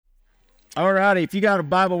All righty, if you got a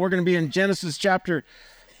Bible, we're going to be in Genesis chapter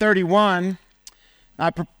 31.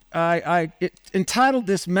 I entitled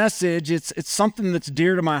this message, it's something that's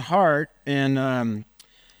dear to my heart, and and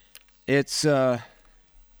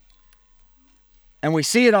we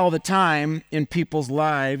see it all the time in people's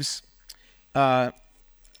lives.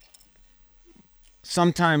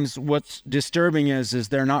 Sometimes what's disturbing is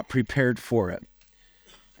they're not prepared for it.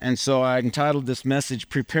 And so I entitled this message,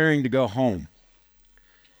 Preparing to Go Home.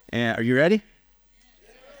 And are you ready?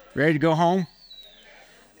 Ready to go home?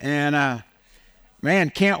 And man,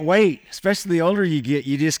 can't wait. Especially the older you get,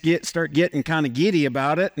 you just start getting kind of giddy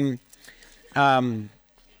about it. And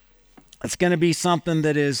it's going to be something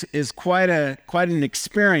that is quite an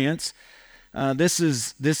experience. This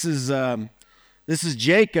is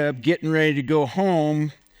Jacob getting ready to go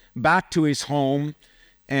home, back to his home,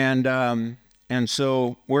 and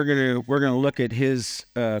so we're gonna look at his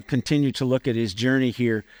continue to look at his journey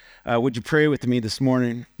here. Would you pray with me this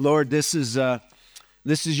morning? Lord, this is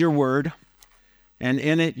your word, and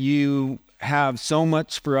in it you have so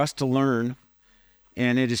much for us to learn,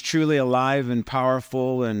 and it is truly alive and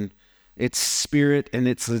powerful, and it's spirit and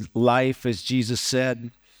it's life, as Jesus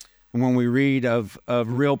said. And when we read of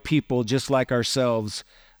real people just like ourselves,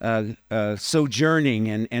 sojourning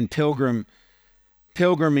and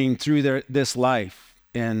pilgriming through this life,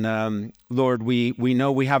 and Lord, we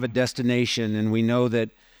know we have a destination, and we know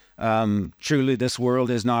that truly this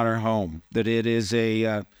world is not our home. That it is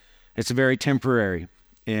it's very temporary,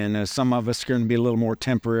 and some of us are going to be a little more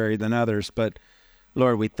temporary than others. But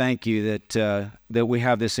Lord, we thank you that we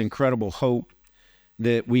have this incredible hope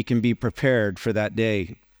that we can be prepared for that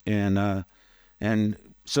day. And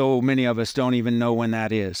so many of us don't even know when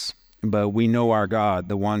that is, but we know our God,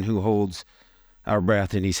 the one who holds our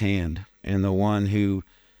breath in his hand, and the one who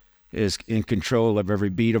is in control of every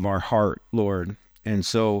beat of our heart, Lord. And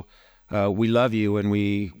so we love you, and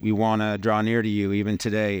we want to draw near to you even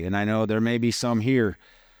today. And I know there may be some here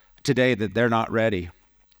today that they're not ready.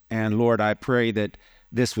 And Lord, I pray that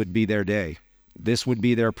this would be their day. This would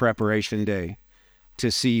be their preparation day, to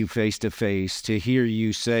see you face to face, to hear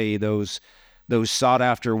you say those sought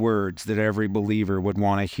after words that every believer would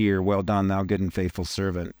want to hear. Well done, thou good and faithful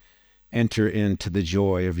servant. Enter into the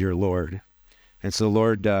joy of your Lord. And so,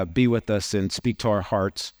 Lord, be with us and speak to our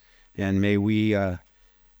hearts, and may we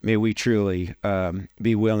truly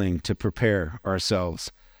be willing to prepare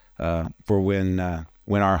ourselves for when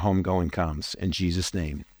our homegoing comes. In Jesus'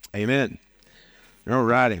 name, amen. All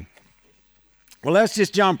righty. Well, let's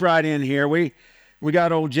just jump right in here. We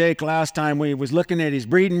got old Jake last time. We was looking at his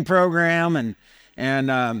breeding program, and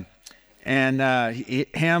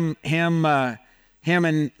him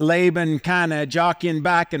and Laban kind of jockeying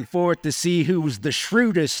back and forth to see who was the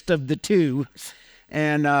shrewdest of the two.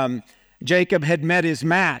 And Jacob had met his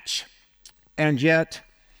match, and yet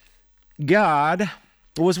God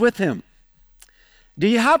was with him. Do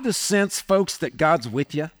you have the sense, folks, that God's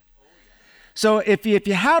with you? So if you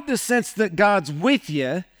have the sense that God's with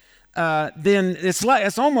you, then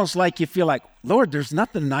it's almost like you feel like, Lord, there's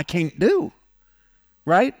nothing I can't do,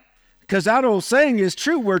 right? Because that old saying is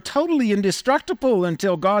true. We're totally indestructible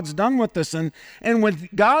until God's done with us. And when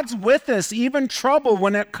God's with us, even trouble,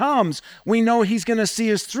 when it comes, we know he's going to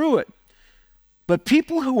see us through it. But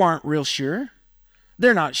people who aren't real sure,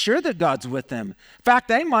 they're not sure that God's with them. In fact,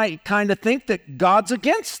 they might kind of think that God's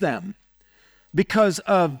against them because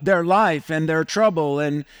of their life and their trouble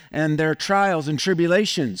and their trials and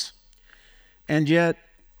tribulations. And yet,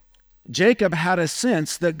 Jacob had a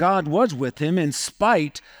sense that God was with him in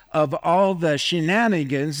spite of all the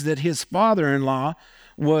shenanigans that his father-in-law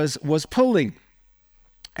was pulling.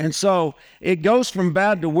 And so it goes from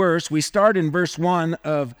bad to worse. We start in verse 1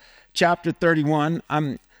 of chapter 31.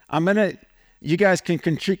 You guys can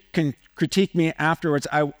critique me afterwards.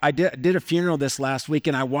 I did a funeral this last week,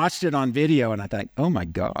 and I watched it on video, and I thought, oh my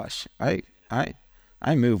gosh,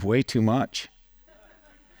 I move way too much.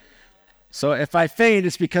 So if I faint,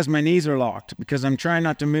 it's because my knees are locked, because I'm trying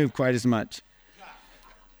not to move quite as much.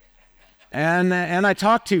 And I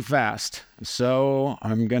talk too fast, so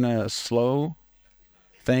I'm going to slow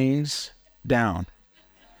things down.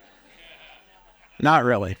 Not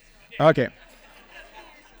really. Okay.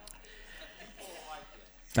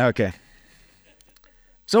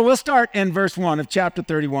 So we'll start in verse 1 of chapter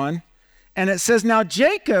 31. And it says, Now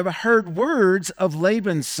Jacob heard words of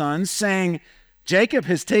Laban's son, saying, Jacob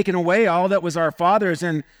has taken away all that was our father's,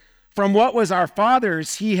 and from what was our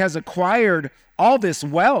father's he has acquired all this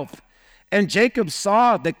wealth. And Jacob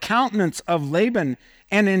saw the countenance of Laban,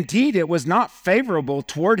 and indeed it was not favorable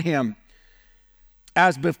toward him.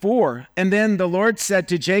 as before. And then the Lord said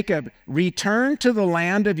to Jacob, return to the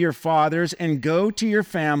land of your fathers and go to your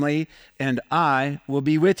family, and I will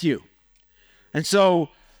be with you. And so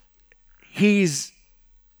he's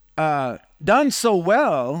done so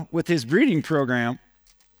well with his breeding program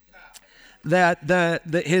that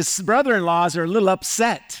his brother-in-laws are a little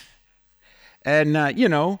upset. And,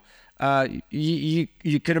 you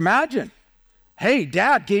could imagine. Hey,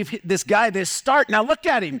 Dad gave this guy this start. Now look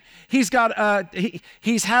at him. He's got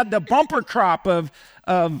he's had the bumper crop of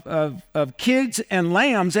kids and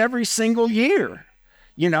lambs every single year.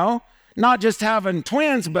 Not just having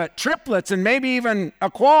twins, but triplets and maybe even a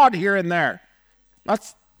quad here and there.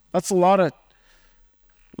 That's a lot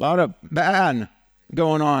of bad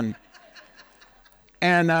going on.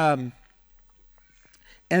 And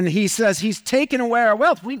he says he's taken away our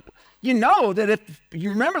wealth. You know that if you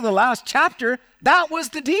remember the last chapter, that was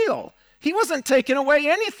the deal. He wasn't taking away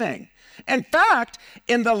anything. In fact,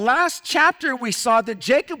 in the last chapter, we saw that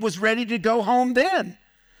Jacob was ready to go home then.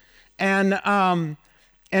 And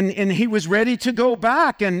he was ready to go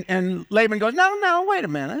back. And Laban goes, no, wait a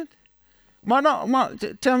minute.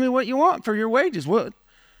 Tell me what you want for your wages. What?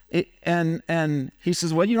 And he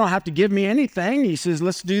says, well, you don't have to give me anything. He says,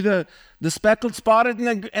 let's do the speckled, spotted,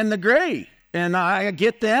 and the gray. And I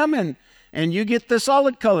get them, and you get the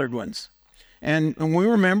solid colored ones. And we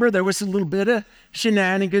remember there was a little bit of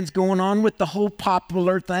shenanigans going on with the whole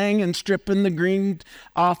poplar thing and stripping the green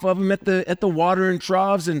off of them at the watering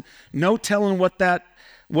troughs, and no telling what that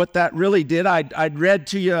really did. I'd read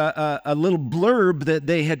to you a little blurb that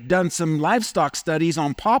they had done some livestock studies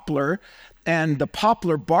on poplar, and the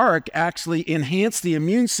poplar bark actually enhanced the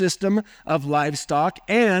immune system of livestock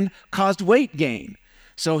and caused weight gain.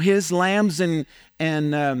 So his lambs and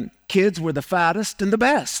kids were the fattest and the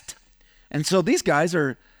best. And so these guys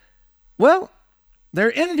are,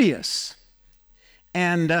 they're envious.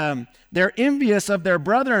 And they're envious of their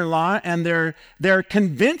brother-in-law, and they're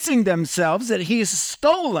convincing themselves that he's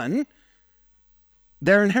stolen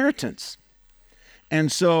their inheritance.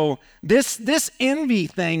 And so this envy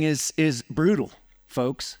thing is brutal,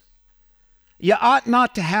 folks. You ought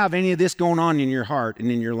not to have any of this going on in your heart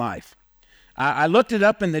and in your life. I looked it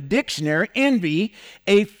up in the dictionary. Envy,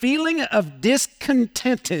 a feeling of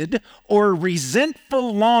discontented or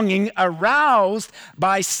resentful longing aroused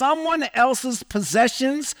by someone else's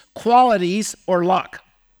possessions, qualities, or luck.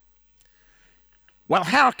 Well,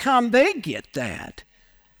 how come they get that?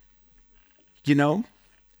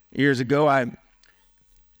 Years ago, I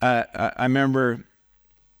remember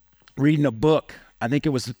reading a book. I think it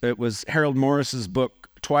was Harold Morris's book,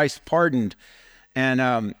 Twice Pardoned.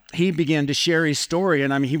 And he began to share his story,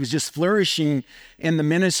 and he was just flourishing in the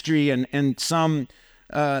ministry. And some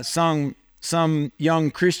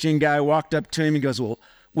young Christian guy walked up to him and goes,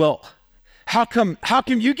 "Well, how come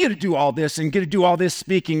you get to do all this and get to do all this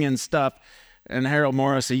speaking and stuff?" And Harold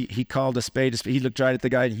Morris, he called a spade a spade. He looked right at the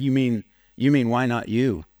guy. You mean why not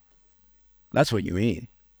you? That's what you mean,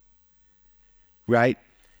 right?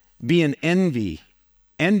 Being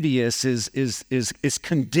envious is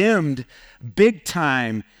condemned big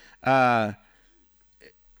time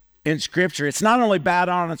in Scripture. It's not only bad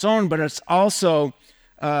on its own, but it's also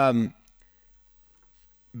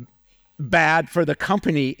bad for the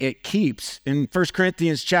company it keeps. In 1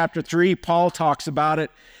 Corinthians chapter 3, Paul talks about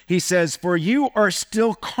it. He says, "For you are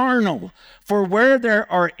still carnal, for where there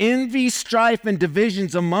are envy, strife, and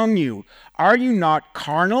divisions among you, are you not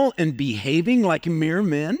carnal and behaving like mere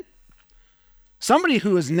men?" Somebody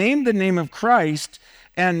who has named the name of Christ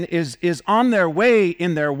and is on their way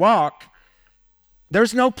in their walk,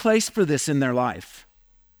 there's no place for this in their life.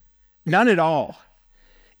 None at all.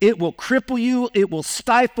 It will cripple you. It will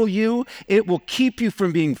stifle you. It will keep you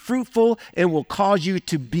from being fruitful. It will cause you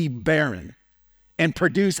to be barren and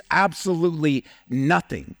produce absolutely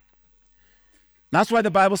nothing. That's why the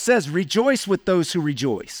Bible says, rejoice with those who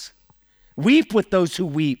rejoice. Weep with those who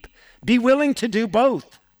weep. Be willing to do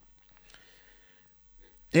both.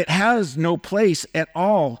 It has no place at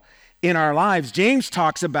all in our lives. James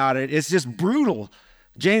talks about it. It's just brutal.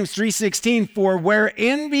 James 3:16, "For where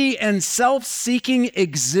envy and self-seeking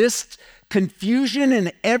exist, confusion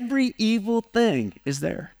and every evil thing is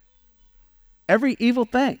there." Every evil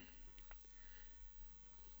thing.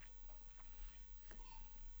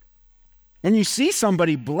 And you see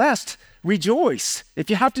somebody blessed, rejoice. If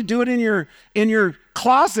you have to do it in your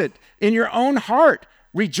closet, in your own heart,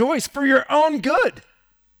 rejoice for your own good.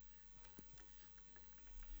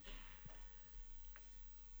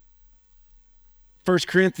 1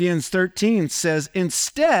 Corinthians 13 says,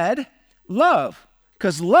 instead, love,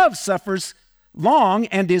 because love suffers long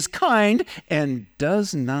and is kind and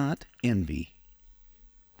does not envy.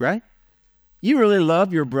 right? You really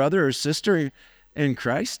love your brother or sister in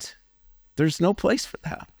Christ, there's no place for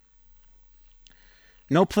that.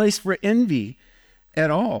 No place for envy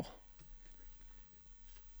at all.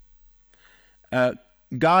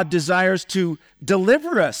 God desires to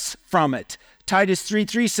deliver us from it. Titus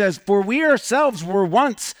 3:3 says, "For we ourselves were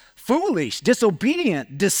once foolish,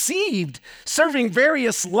 disobedient, deceived, serving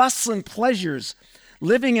various lusts and pleasures,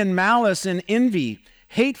 living in malice and envy,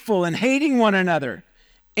 hateful and hating one another."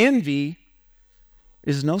 Envy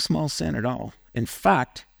is no small sin at all. In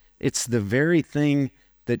fact, it's the very thing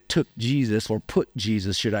that took Jesus, or put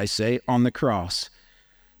Jesus, should I say, on the cross.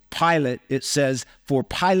 Pilate, it says, for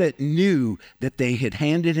Pilate knew that they had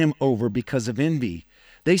handed him over because of envy.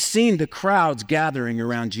 They seen the crowds gathering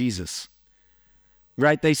around Jesus,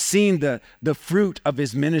 right? They seen the fruit of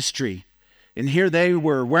his ministry. And here they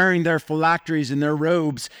were wearing their phylacteries and their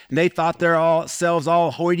robes, and they thought themselves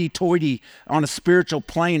all hoity-toity on a spiritual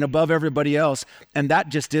plane above everybody else. And that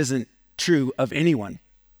just isn't true of anyone.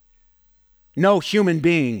 No human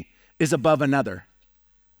being is above another.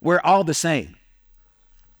 We're all the same.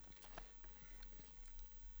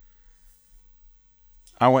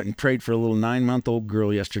 I went and prayed for a little 9-month-old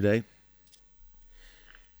girl yesterday,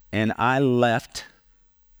 and I left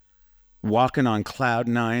walking on cloud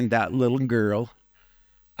 9. That little girl,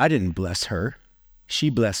 I didn't bless her.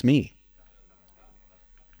 She blessed me.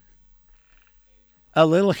 A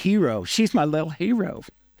little hero. She's my little hero.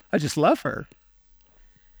 I just love her.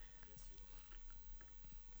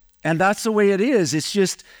 And that's the way it is. It's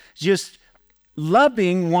just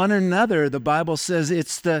loving one another. The Bible says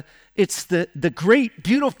it's the great,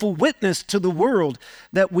 beautiful witness to the world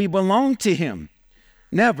that we belong to him.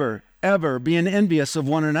 Never, ever being envious of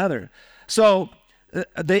one another. So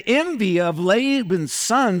the envy of Laban's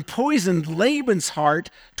son poisoned Laban's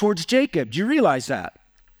heart towards Jacob. Do you realize that?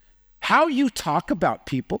 How you talk about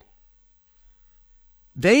people,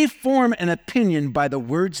 they form an opinion by the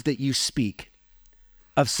words that you speak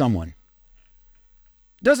of someone.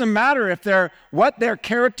 Doesn't matter if what their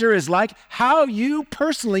character is like, how you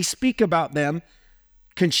personally speak about them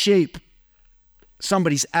can shape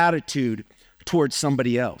somebody's attitude towards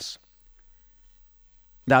somebody else.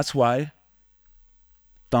 That's why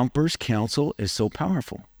Thumper's counsel is so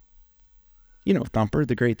powerful. You know Thumper,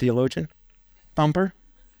 the great theologian. Thumper.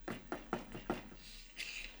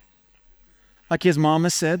 Like his mama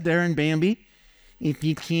said there in Bambi, if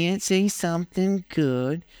you can't say something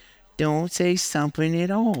good, don't say something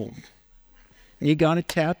at all. You got to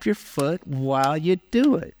tap your foot while you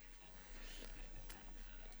do it.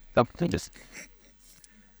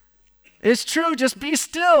 It's true, just be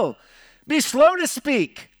still. Be slow to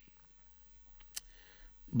speak.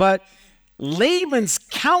 But Laban's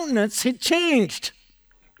countenance had changed.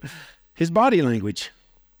 His body language.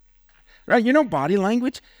 Right? You know body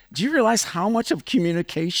language? Do you realize how much of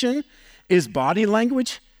communication is body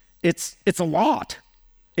language? It's a lot.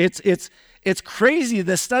 It's crazy.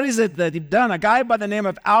 The studies that they've done, a guy by the name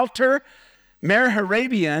of Alter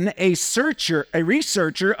Merharabian, a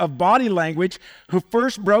researcher of body language who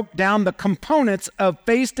first broke down the components of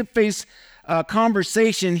face-to-face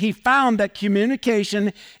conversation, he found that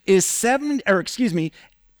communication is 55%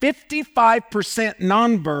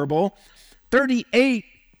 nonverbal,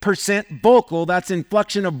 38% vocal, that's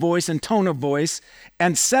inflection of voice and tone of voice,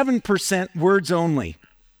 and 7% words only. Isn't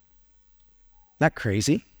that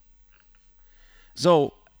crazy?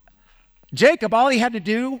 So Jacob, all he had to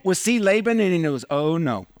do was see Laban and he knows, oh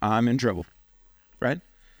no, I'm in trouble, right?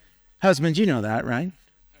 Husbands, you know that, right?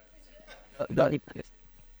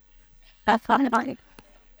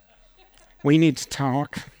 We need to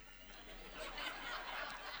talk.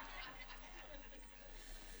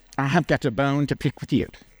 I have got a bone to pick with you.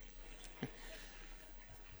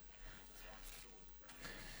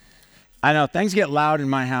 I know, things get loud in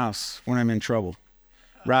my house when I'm in trouble,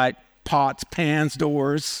 right? Pots, pans,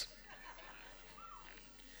 doors.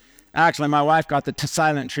 Actually, my wife got the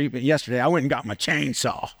silent treatment yesterday. I went and got my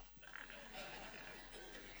chainsaw.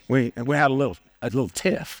 We had a little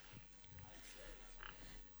tiff.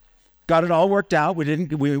 Got it all worked out. We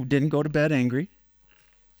didn't go to bed angry.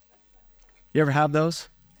 You ever have those?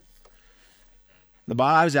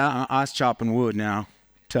 I was out, I was chopping wood now. I'm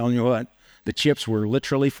telling you what, the chips were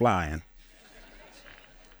literally flying.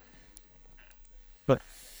 But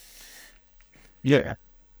yeah.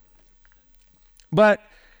 But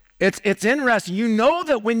it's interesting. You know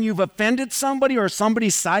that when you've offended somebody or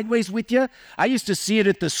somebody's sideways with you, I used to see it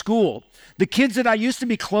at the school. The kids that I used to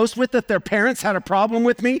be close with, that their parents had a problem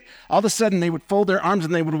with me, all of a sudden they would fold their arms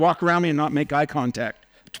and they would walk around me and not make eye contact.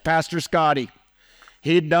 Pastor Scotty,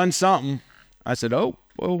 he had done something. I said, oh,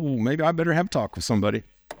 maybe I better have a talk with somebody.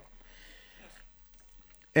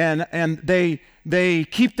 and they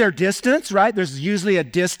keep their distance, right? There's usually a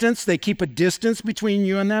distance. They keep a distance between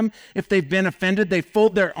you and them. If they've been offended, they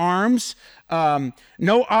fold their arms.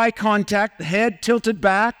 No eye contact, head tilted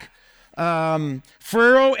back.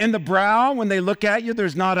 Furrow in the brow when they look at you.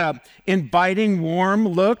 There's not a inviting, warm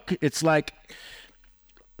look. It's like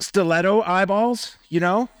stiletto eyeballs,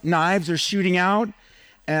 knives are shooting out.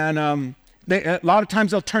 And a lot of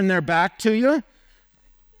times they'll turn their back to you.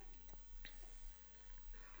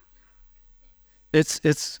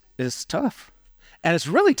 It's tough. And it's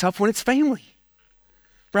really tough when it's family,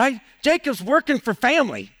 right? Jacob's working for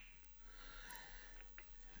family.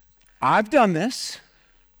 I've done this,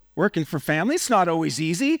 working for family. It's not always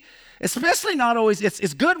easy, especially not always.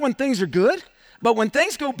 It's good when things are good, but when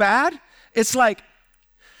things go bad, it's like,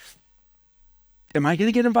 am I going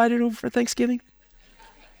to get invited over for Thanksgiving?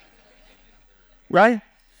 Right?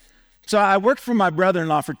 So I worked for my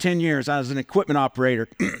brother-in-law for 10 years. I was an equipment operator.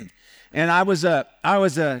 And I was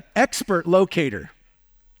a expert locator,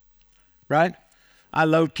 right? I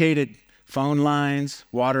located phone lines,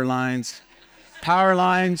 water lines, power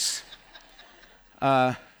lines,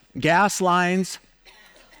 gas lines.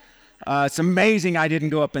 It's amazing I didn't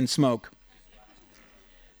go up in smoke.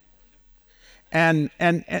 And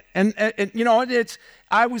I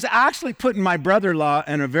was actually putting my brother-in-law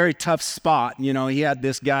in a very tough spot. He had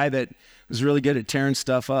this guy that was really good at tearing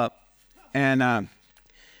stuff up, and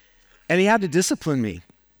he had to discipline me.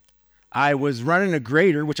 I was running a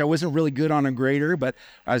grader, which I wasn't really good on a grader, but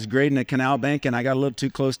I was grading a canal bank, and I got a little too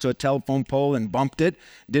close to a telephone pole and bumped it.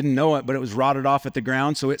 Didn't know it, but it was rotted off at the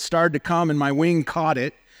ground, so it started to come, and my wing caught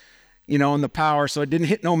it, in the power, so it didn't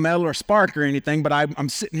hit no metal or spark or anything, but I'm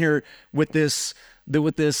sitting here with this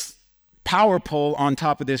power pole on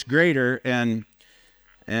top of this grader, and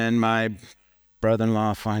my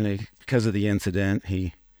brother-in-law finally, because of the incident,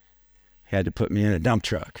 he had to put me in a dump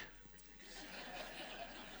truck.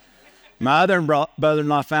 My other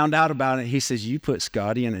brother-in-law found out about it. He says, "You put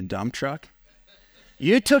Scotty in a dump truck?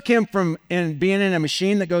 You took him from being in a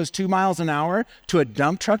machine that goes 2 miles an hour to a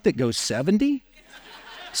dump truck that goes 70?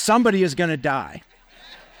 Somebody is going to die."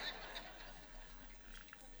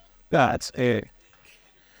 That's it.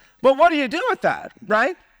 But what do you do with that,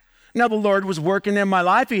 right? Now, the Lord was working in my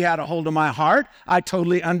life. He had a hold of my heart. I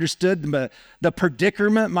totally understood the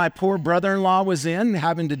predicament my poor brother-in-law was in,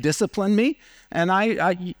 having to discipline me. And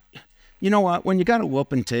I you know what? When you got a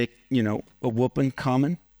whooping a whooping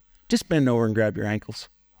coming, just bend over and grab your ankles,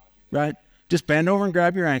 right? Just bend over and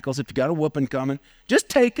grab your ankles. If you got a whooping coming, just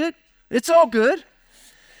take it. It's all good.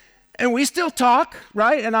 And we still talk,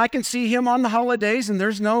 right? And I can see him on the holidays, and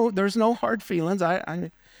there's no hard feelings.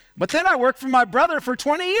 But then I worked for my brother for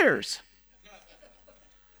 20 years,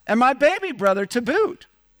 and my baby brother to boot.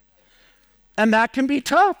 And that can be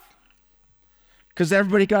tough because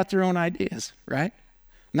everybody got their own ideas, right?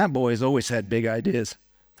 And that boy has always had big ideas.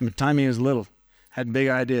 From the time he was little, had big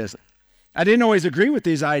ideas. I didn't always agree with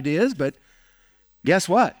these ideas, but guess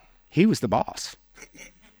what? He was the boss,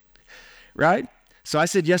 right? So I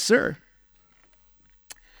said, "Yes, sir."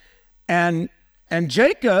 And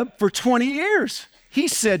Jacob, for 20 years, he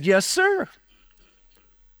said, "Yes, sir."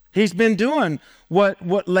 He's been doing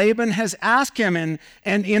what Laban has asked him, and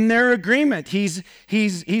in their agreement, he's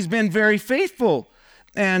been very faithful.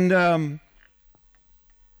 And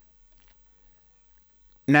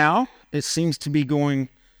now it seems to be going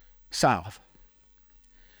south.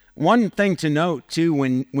 One thing to note too,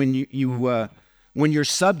 when you're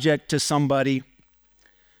subject to somebody,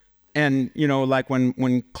 and like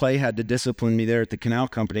when Clay had to discipline me there at the canal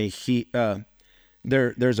company,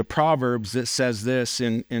 there's a Proverbs that says this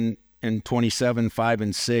in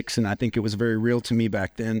 27:5-6, and I think it was very real to me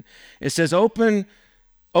back then. It says, open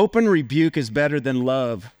rebuke is better than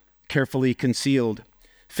love carefully concealed.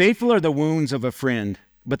 Faithful are the wounds of a friend,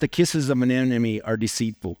 but the kisses of an enemy are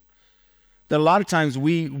deceitful. That a lot of times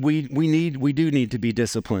we do need to be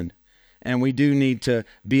disciplined, and we do need to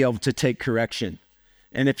be able to take correction.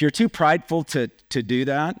 And if you're too prideful to do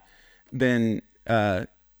that, then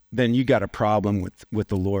you got a problem with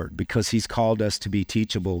the Lord, because he's called us to be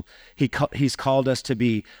teachable. He's called us to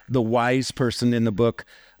be the wise person in the book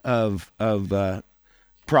of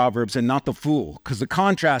Proverbs, and not the fool, because the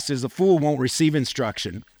contrast is the fool won't receive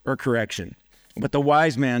instruction or correction, but the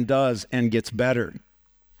wise man does and gets better.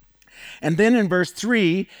 And then in verse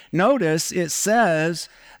 3, notice it says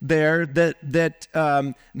there that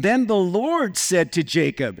then the Lord said to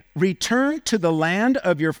Jacob, "Return to the land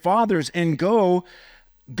of your fathers and go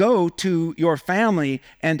to your family,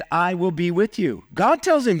 and I will be with you." God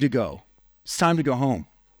tells him to go. It's time to go home,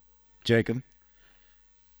 Jacob.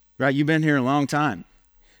 Right? You've been here a long time.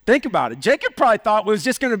 Think about it. Jacob probably thought it was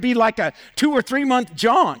just going to be like a 2 or 3 month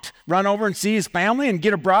jaunt, run over and see his family and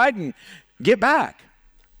get a bride and get back.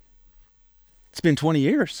 It's been 20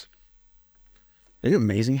 years. Isn't it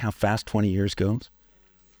amazing how fast 20 years goes?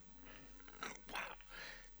 Wow.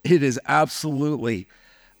 It is absolutely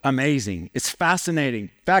amazing. It's fascinating.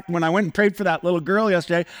 In fact, when I went and prayed for that little girl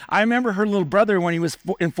yesterday, I remember her little brother when he was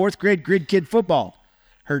in 4th grade grid kid football,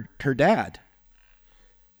 her dad.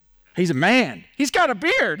 He's a man. He's got a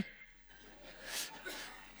beard.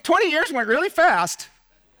 20 years went really fast.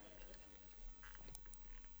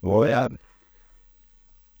 Oh, yeah.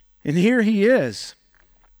 And here he is.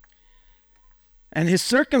 And his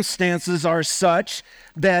circumstances are such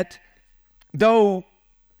that though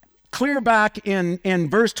clear back in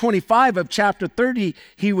verse 25 of chapter 30,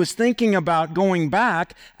 he was thinking about going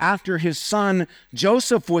back after his son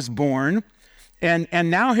Joseph was born. And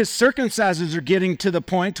now his circumstances are getting to the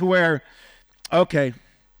point to where, okay,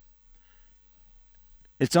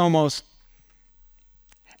 it's almost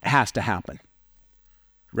has to happen,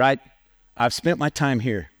 right? I've spent my time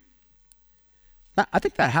here. I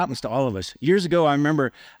think that happens to all of us. Years ago, I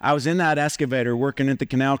remember I was in that excavator working at the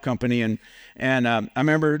canal company, and I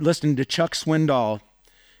remember listening to Chuck Swindoll,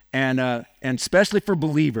 and especially for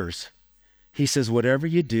believers, he says, whatever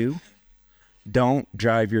you do, don't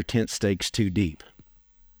drive your tent stakes too deep.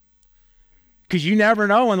 Because you never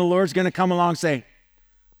know when the Lord's going to come along and say,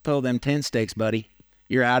 pull them tent stakes, buddy.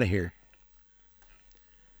 You're out of here.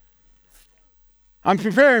 I'm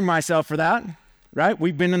preparing myself for that, right?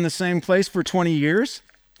 We've been in the same place for 20 years,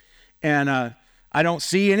 and I don't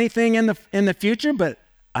see anything in the future, but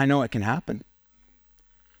I know it can happen.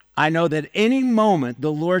 I know that any moment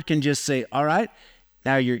the Lord can just say, all right,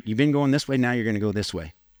 now you've been going this way, now you're going to go this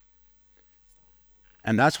way.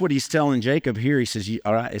 And that's what he's telling Jacob here. He says,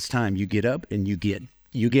 all right, it's time. You get up and you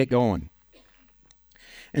get going.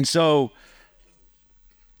 And so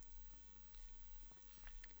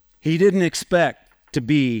he didn't expect to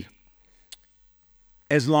be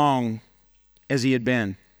as long as he had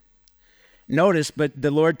been. Notice, but the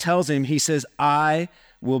Lord tells him, he says, I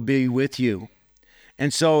will be with you.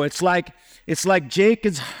 And so it's like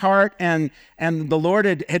Jacob's heart, and the Lord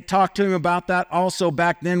had talked to him about that also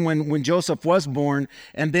back then when Joseph was born.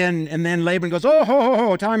 And then Laban goes,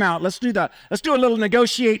 oh, time out. Let's do that. Let's do a little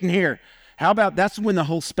negotiating here. How about that's when the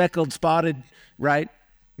whole speckled, spotted, right,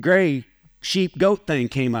 gray sheep goat thing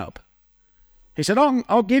came up. He said,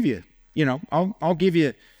 I'll give you, I'll give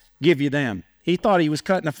you them. He thought he was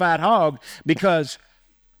cutting a fat hog because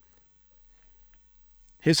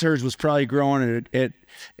his herds was probably growing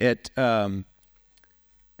at a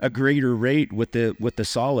greater rate with the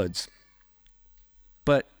solids.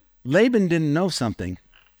 But Laban didn't know something.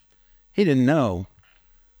 He didn't know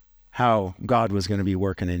how God was going to be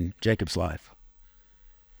working in Jacob's life.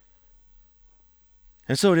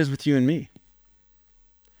 And so it is with you and me.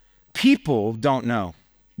 People don't know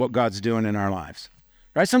what God's doing in our lives,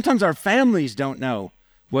 right? Sometimes our families don't know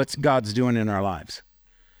what God's doing in our lives.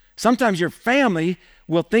 Sometimes your family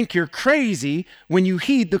will think you're crazy when you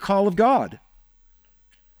heed the call of God.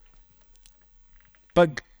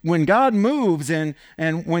 But when God moves and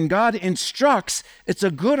when God instructs, it's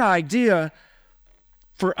a good idea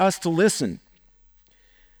for us to listen.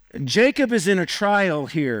 Jacob is in a trial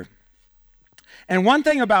here. And one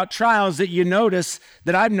thing about trials that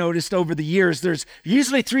I've noticed over the years, there's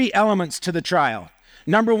usually 3 elements to the trial.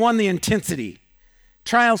 Number 1, the intensity.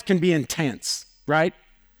 Trials can be intense, right?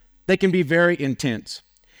 They can be very intense.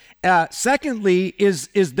 Secondly is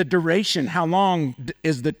the duration. How long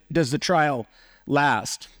does the trial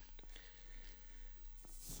last?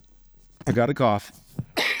 I got a cough.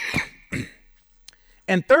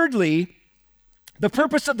 And thirdly, the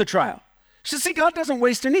purpose of the trial. So see, God doesn't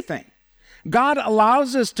waste anything. God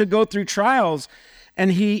allows us to go through trials,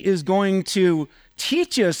 and he is going to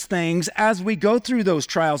teach us things as we go through those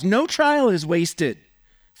trials. No trial is wasted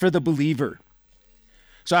for the believer.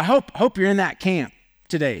 So I hope you're in that camp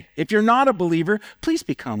today. If you're not a believer, please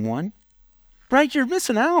become one. Right? You're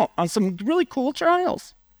missing out on some really cool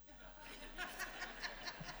trials.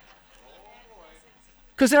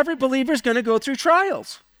 Because every believer is going to go through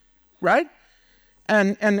trials, right?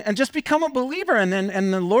 And just become a believer, and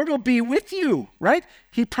the Lord will be with you, right?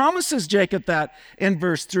 He promises Jacob that in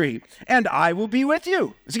verse 3. And I will be with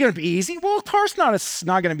you. Is it going to be easy? Well, of course not. It's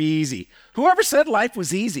not going to be easy. Whoever said life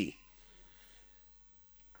was easy?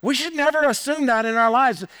 We should never assume that in our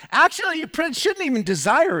lives. Actually, you shouldn't even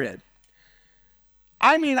desire it.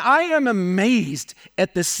 I mean, I am amazed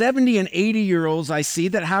at the 70 and 80-year-olds I see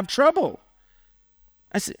that have trouble.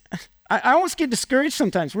 I almost get discouraged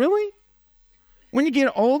sometimes. Really? When you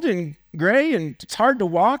get old and gray and it's hard to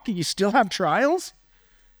walk, you still have trials?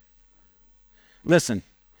 Listen,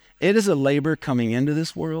 it is a labor coming into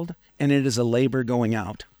this world, and it is a labor going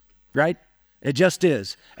out, right? It just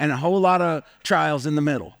is. And a whole lot of trials in the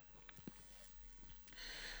middle.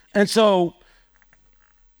 And so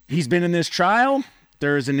he's been in this trial.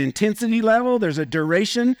 There's an intensity level, there's a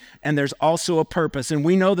duration, and there's also a purpose. And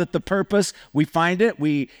we know that the purpose, we find it,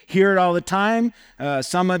 we hear it all the time.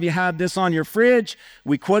 Some of you have this on your fridge.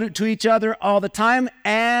 We quote it to each other all the time.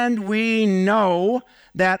 And we know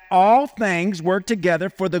that all things work together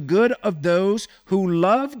for the good of those who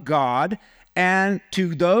love God and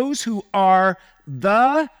to those who are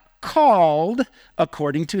the called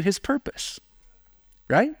according to his purpose.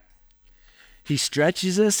 Right? He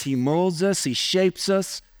stretches us, he molds us, he shapes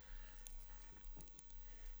us.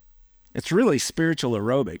 It's really spiritual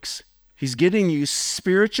aerobics. He's getting you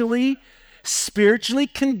spiritually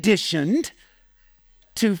conditioned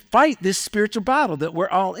to fight this spiritual battle that we're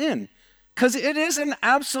all in. Because it is an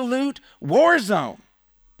absolute war zone,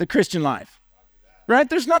 the Christian life. Right?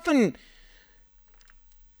 There's nothing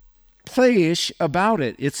playish about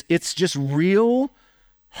it. It's just real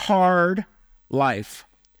hard life.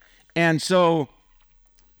 And so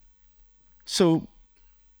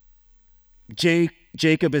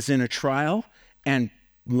Jacob is in a trial, and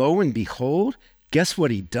lo and behold, guess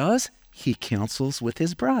what he does? He counsels with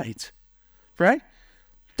his brides, right?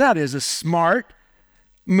 That is a smart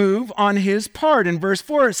move on his part. In verse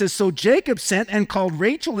 4, it says, so Jacob sent and called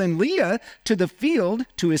Rachel and Leah to the field,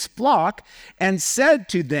 to his flock, and said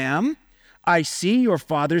to them, I see your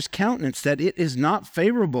father's countenance, that it is not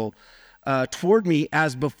favorable toward me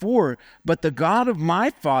as before, but the God of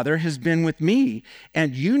my father has been with me,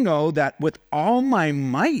 and you know that with all my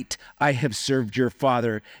might I have served your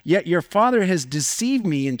father. Yet your father has deceived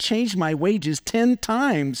me and changed my wages 10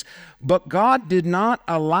 times, but God did not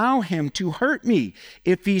allow him to hurt me.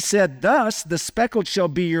 If he said thus, the speckled shall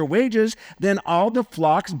be your wages, then all the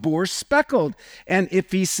flocks bore speckled. And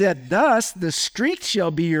if he said thus, the streaked shall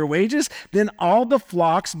be your wages, then all the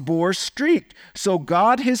flocks bore streaked. So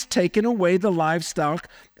God has taken away the livestock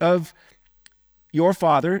of your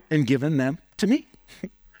father and given them to me.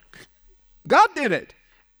 God did it.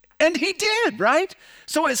 And he did, right?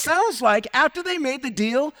 So it sounds like after they made the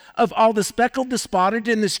deal of all the speckled, the spotted,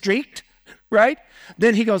 and the streaked, right?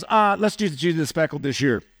 Then he goes, let's do the speckled this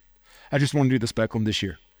year. I just want to do the speckled this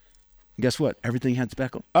year. And guess what? Everything had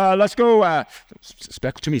speckled. Let's go,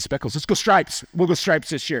 speckles. Let's go stripes. We'll go stripes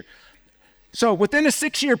this year. So within a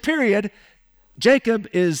 6-year period, Jacob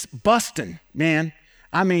is busting, man.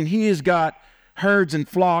 I mean, he has got herds and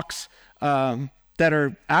flocks that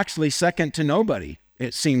are actually second to nobody,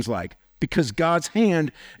 it seems like, because God's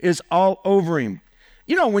hand is all over him.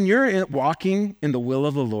 You know, when you're walking in the will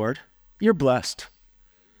of the Lord, you're blessed.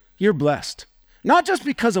 You're blessed. Not just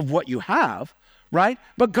because of what you have, right?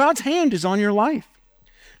 But God's hand is on your life.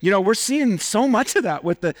 You know, we're seeing so much of that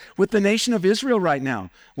with the nation of Israel right now,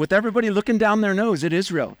 with everybody looking down their nose at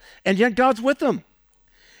Israel. And yet God's with them.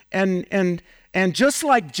 And just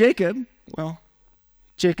like Jacob, well,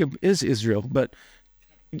 Jacob is Israel, but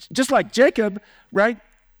just like Jacob, right?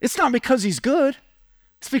 It's not because he's good.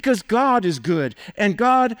 It's because God is good, and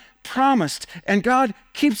God promised, and God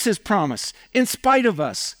keeps his promise in spite of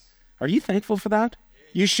us. Are you thankful for that?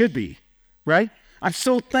 You should be, right? I'm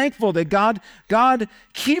so thankful that God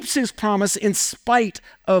keeps his promise in spite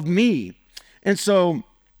of me. And so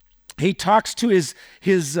he talks to his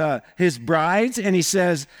brides, and he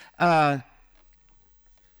says, your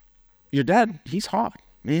dad, he's hot,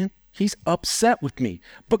 man. He's upset with me,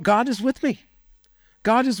 but God is with me.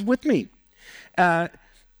 God is with me.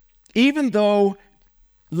 Even though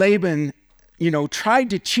Laban, tried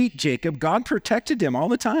to cheat Jacob, God protected him all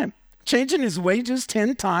the time. Changing his wages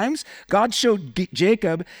 10 times, God showed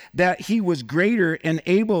Jacob that he was greater and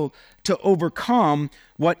able to overcome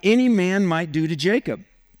what any man might do to Jacob.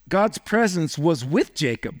 God's presence was with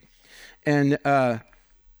Jacob. And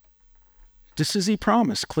just as he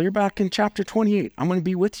promised, clear back in chapter 28, I'm going to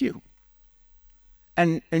be with you.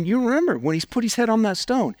 And you remember, when he's put his head on that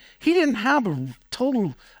stone, he didn't have a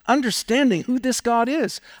total understanding who this God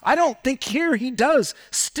is. I don't think here he does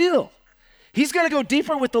still. He's going to go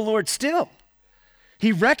deeper with the Lord still.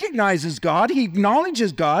 He recognizes God. He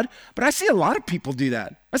acknowledges God. But I see a lot of people do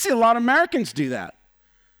that. I see a lot of Americans do that,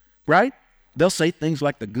 right? They'll say things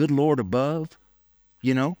like the good Lord above,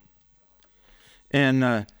 and,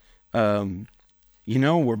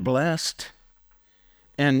 we're blessed.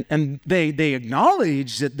 And they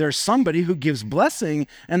acknowledge that there's somebody who gives blessing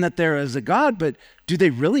and that there is a God, but do they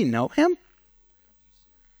really know him?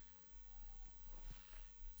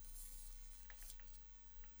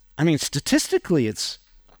 I mean, statistically, it's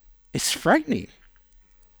frightening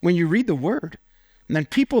when you read the word. And then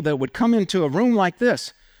people that would come into a room like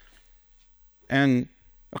this, and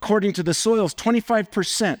according to the soils,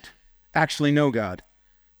 25% actually know God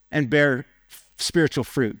and bear spiritual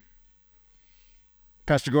fruit.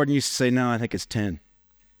 Pastor Gordon used to say, no, I think it's 10.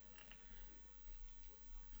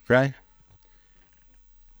 Right?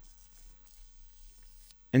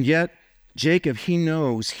 And yet, Jacob, he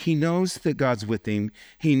knows that God's with him.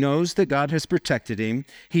 He knows that God has protected him.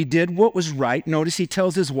 He did what was right. Notice he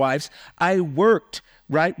tells his wives, I worked,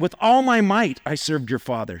 right? With all my might, I served your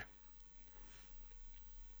father.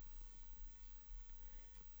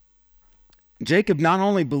 Jacob not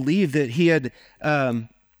only believed that he had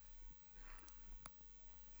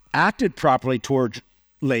acted properly towards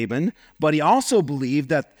Laban, but he also believed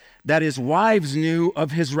that his wives knew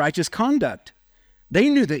of his righteous conduct. They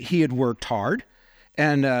knew that he had worked hard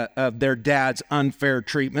and of their dad's unfair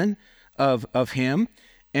treatment of him.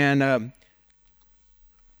 And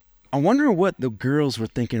I wonder what the girls were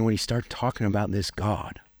thinking when he started talking about this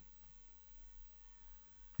God.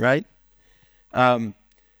 Right?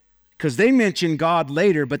 Because they mention God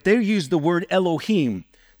later, but they use the word Elohim.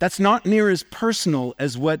 That's not near as personal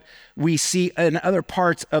as what we see in other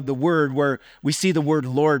parts of the word, where we see the word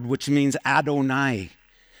Lord, which means Adonai,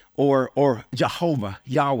 or Jehovah,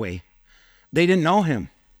 Yahweh. They didn't know him.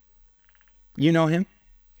 You know him?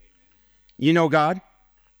 You know God?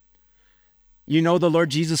 You know the Lord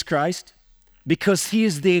Jesus Christ? Because he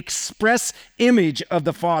is the express image of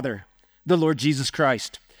the Father, the Lord Jesus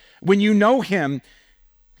Christ. When you know him,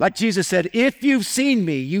 like Jesus said, if you've seen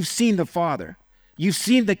me, you've seen the Father. You've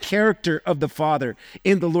seen the character of the Father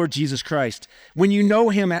in the Lord Jesus Christ. When you know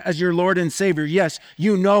him as your Lord and Savior, yes,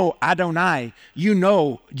 you know Adonai, you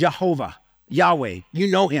know Jehovah, Yahweh,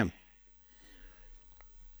 you know him.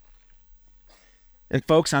 And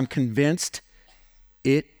folks, I'm convinced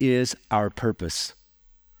it is our purpose.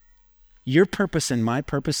 Your purpose and my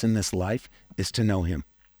purpose in this life is to know him.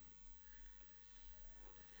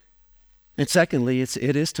 And secondly, it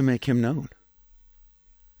is to make him known.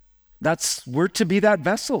 We're to be that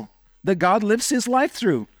vessel that God lives his life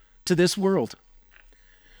through to this world.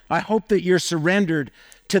 I hope that you're surrendered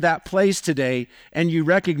to that place today and you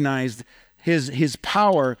recognize his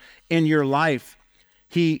power in your life.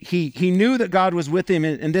 He knew that God was with him,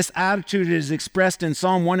 and this attitude is expressed in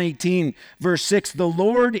Psalm 118, verse 6. The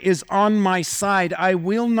Lord is on my side. I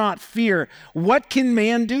will not fear. What can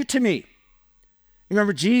man do to me?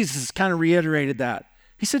 Remember, Jesus kind of reiterated that.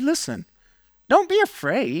 He said, listen, don't be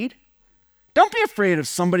afraid. Don't be afraid of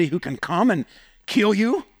somebody who can come and kill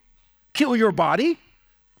you, kill your body.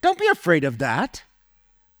 Don't be afraid of that.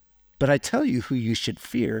 But I tell you who you should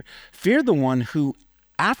fear. Fear the one who,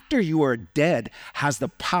 after you are dead, has the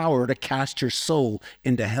power to cast your soul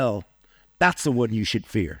into hell. That's the one you should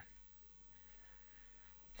fear.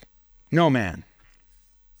 No man.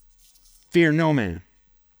 Fear no man.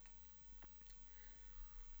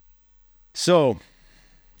 So,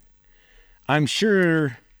 I'm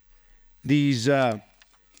sure these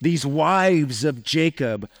wives of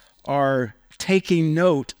Jacob are taking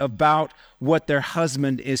note about what their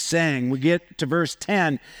husband is saying. We get to verse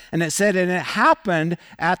 10, and it said, and it happened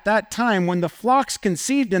at that time when the flocks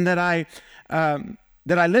conceived, and that I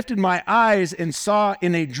lifted my eyes and saw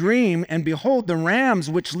in a dream, and behold, the rams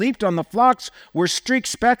which leaped on the flocks were streaked,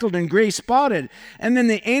 speckled, and gray spotted. And then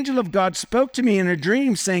the angel of God spoke to me in a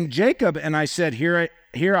dream, saying, Jacob. And I said, Here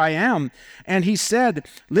I am. And he said,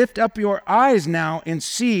 lift up your eyes now and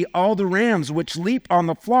see, all the rams which leap on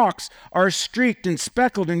the flocks are streaked and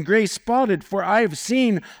speckled and gray spotted, for I have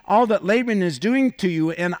seen all that Laban is doing to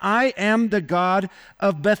you, and I am the God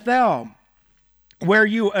of Bethel, where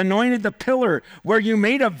you anointed the pillar, where you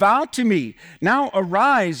made a vow to me. Now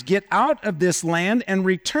arise, get out of this land and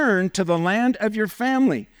return to the land of your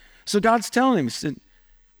family. So God's telling him, he said,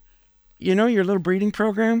 you know your little breeding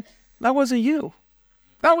program? That wasn't you.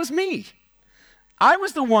 That was me. I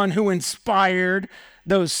was the one who inspired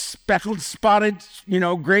those speckled, spotted,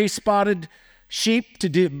 gray spotted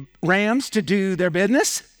rams to do their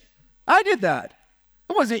business. I did that.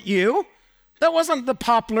 It wasn't you. That wasn't the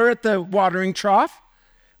poplar at the watering trough.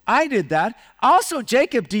 I did that. Also,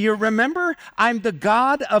 Jacob, do you remember? I'm the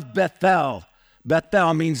God of Bethel.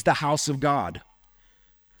 Bethel means the house of God.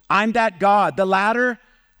 I'm that God. The ladder,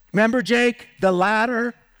 remember, Jake? The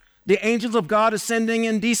ladder, the angels of God ascending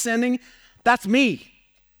and descending. That's me.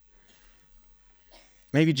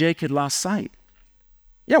 Maybe Jake had lost sight.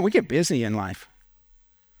 Yeah, we get busy in life.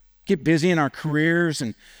 Get busy in our careers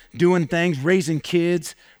and doing things, raising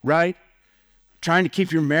kids, right? Trying to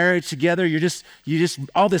keep your marriage together. You just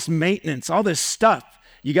all this maintenance, all this stuff.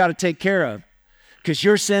 you got to take care of because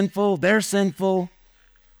you're sinful, they're sinful.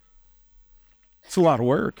 It's a lot of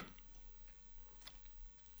work.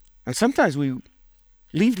 And sometimes we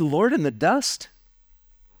leave the Lord in the dust.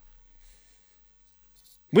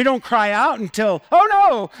 We don't cry out until, oh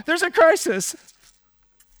no, there's a crisis.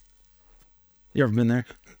 You ever been there?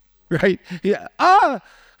 Right? Yeah.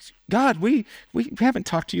 God, we haven't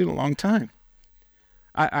talked to you in a long time.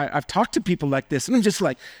 I've talked to people like this, and I'm just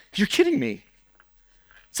like, you're kidding me.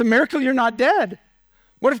 It's a miracle you're not dead.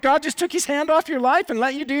 What if God just took his hand off your life and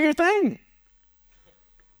let you do your thing?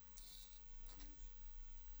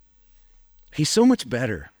 He's so much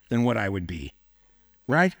better than what I would be,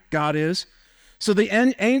 right? God is. So the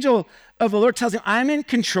angel of the Lord tells him, I'm in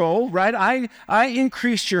control, right? I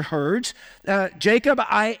increased your herds. Jacob,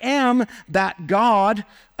 I am that God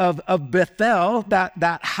of Bethel,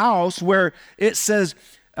 that house where it says,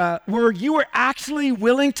 where you were actually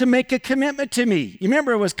willing to make a commitment to me. You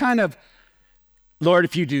remember it was kind of, Lord,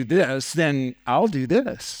 if you do this, then I'll do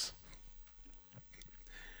this.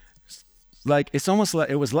 It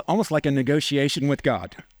was almost like a negotiation with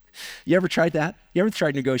God. You ever tried that? You ever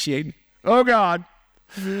tried negotiating? Oh, God.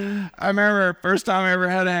 I remember first time I ever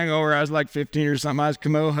had a hangover, I was like 15 or something. I was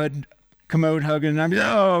commode hugging, and I'm like,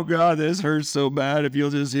 oh, God, this hurts so bad. If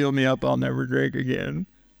you'll just heal me up, I'll never drink again.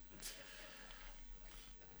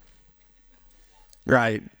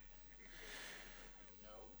 Right.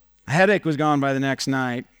 A headache was gone by the next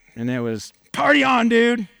night, and it was, party on,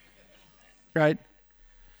 dude. Right?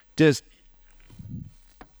 Just,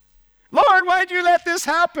 Lord, why'd you let this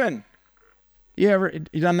happen? You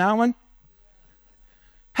done that one?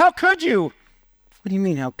 How could you? What do you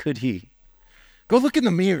mean, how could he? Go look in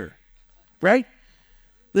the mirror, right?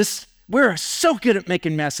 We're so good at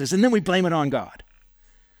making messes, and then we blame it on God.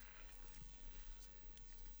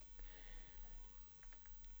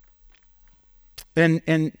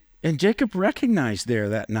 And Jacob recognized there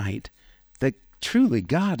that night that truly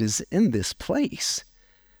God is in this place,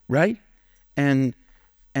 right? And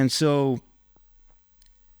so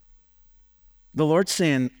the Lord's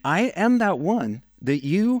saying, I am that one that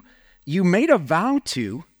you made a vow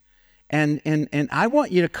to, and I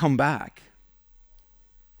want you to come back.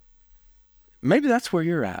 Maybe that's where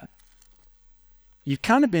you're at. You've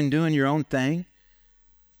kind of been doing your own thing,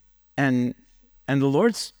 and the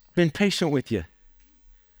Lord's been patient with you.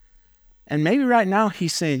 And maybe right now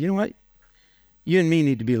he's saying, you know what? You and me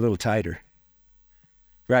need to be a little tighter,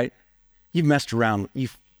 right? You've messed around.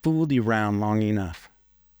 You've fooled you around long enough,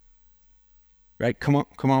 right? Come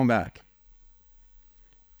on back.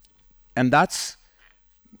 And that's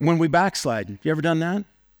when we backslide. You ever done that?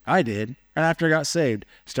 I did. Right after I got saved,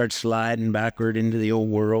 started sliding backward into the old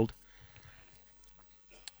world.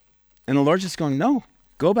 And the Lord's just going, no,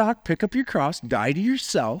 go back, pick up your cross, die to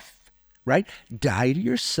yourself, right? Die to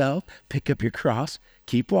yourself, pick up your cross,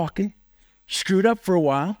 keep walking. You screwed up for a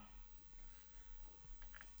while.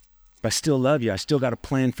 But I still love you. I still got a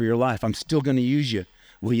plan for your life. I'm still going to use you.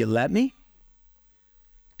 Will you let me?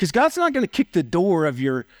 Because God's not going to kick the door of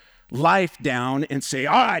your life down and say,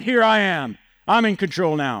 all right, here I am. I'm in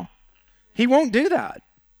control now. He won't do that.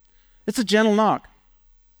 It's a gentle knock.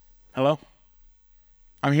 Hello?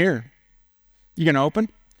 I'm here. You going to open?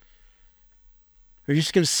 Or are you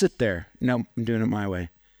just going to sit there? No, I'm doing it my way.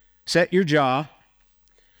 Set your jaw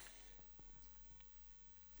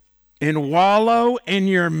and wallow in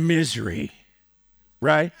your misery,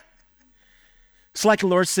 right? It's like the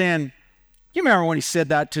Lord saying, you remember when he said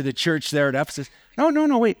that to the church there at Ephesus? No,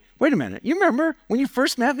 wait a minute. You remember when you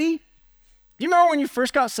first met me? You remember when you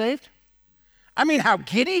first got saved? I mean, how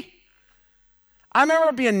giddy? I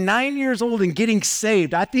remember being 9 years old and getting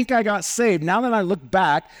saved. I think I got saved. Now that I look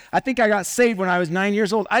back, I think I got saved when I was 9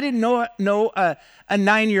 years old. I didn't know a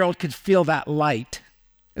 9-year-old could feel that light.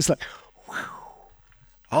 It's like, whew,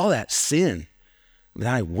 all that sin,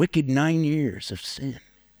 that wicked 9 years of sin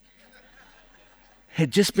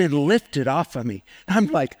had just been lifted off of me. I'm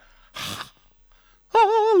like,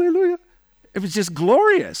 hallelujah. It was just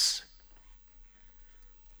glorious.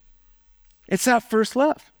 It's that first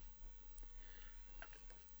love.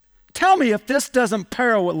 Tell me if this doesn't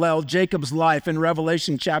parallel Jacob's life in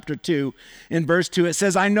Revelation chapter 2. In verse 2, it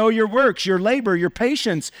says, I know your works, your labor, your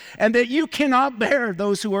patience, and that you cannot bear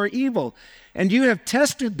those who are evil. And you have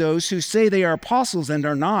tested those who say they are apostles and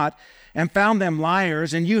are not, and found them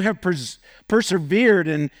liars, and you have persevered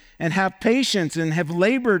and have patience and have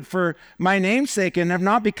labored for my name's sake and have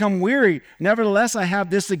not become weary. Nevertheless, I have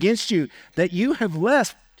this against you, that you have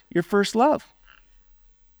left your first love.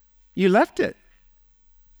 You left it.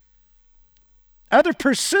 Other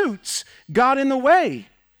pursuits got in the way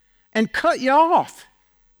and cut you off.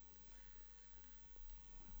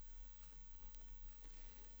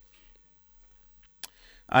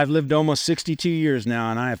 I've lived almost 62 years now,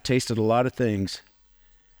 and I have tasted a lot of things.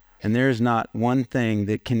 And there is not one thing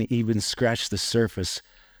that can even scratch the surface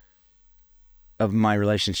of my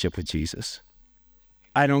relationship with Jesus.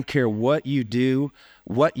 I don't care what you do,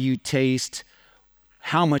 what you taste,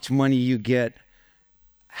 how much money you get,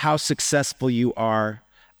 how successful you are,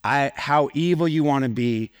 how evil you want to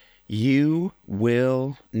be, you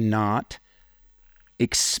will not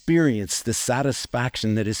experience the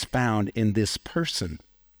satisfaction that is found in this person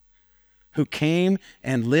who came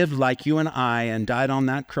and lived like you and I and died on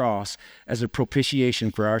that cross as a propitiation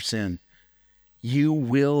for our sin. You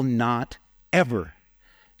will not ever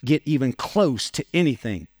get even close to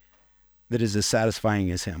anything that is as satisfying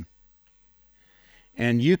as him.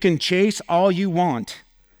 And you can chase all you want,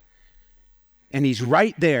 and he's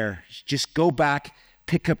right there. Just go back,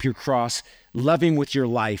 pick up your cross, love him with your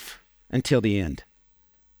life until the end.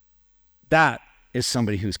 That is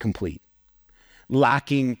somebody who's complete,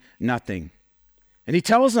 lacking nothing. And he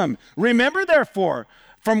tells them, remember therefore,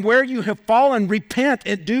 from where you have fallen, repent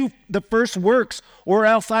and do the first works, or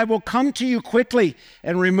else I will come to you quickly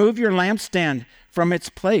and remove your lampstand from its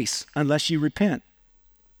place unless you repent.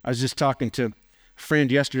 I was just talking to a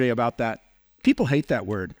friend yesterday about that. People hate that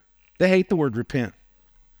word. They hate the word repent.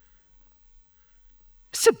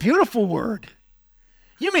 It's a beautiful word.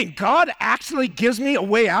 You mean God actually gives me a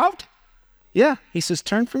way out? Yeah, he says,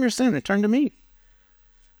 turn from your sin and turn to me.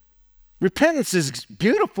 Repentance is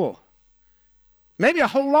beautiful. Maybe a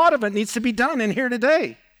whole lot of it needs to be done in here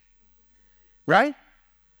today. Right?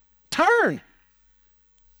 Turn.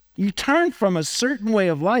 You turn from a certain way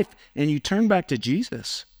of life and you turn back to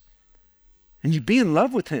Jesus. And you be in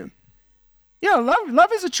love with him. Yeah,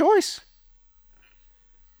 love is a choice.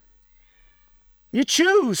 You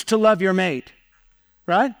choose to love your mate.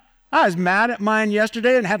 Right? I was mad at mine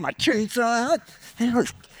yesterday and had my chainsaw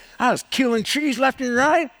out. I was killing trees left and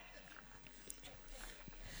right.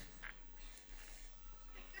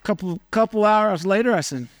 Couple hours later,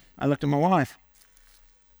 I looked at my wife.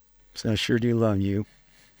 I said, I sure do love you.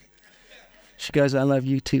 She goes, I love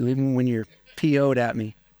you too, even when you're PO'd at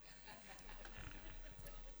me.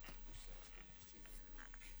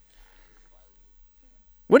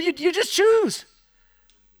 What do you just choose?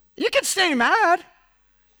 You can stay mad.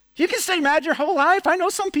 You can stay mad your whole life. I know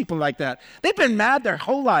some people like that. They've been mad their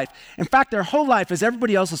whole life. In fact, their whole life is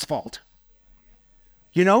everybody else's fault.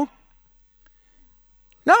 You know?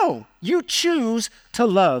 No, you choose to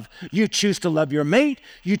love. You choose to love your mate.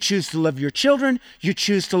 You choose to love your children. You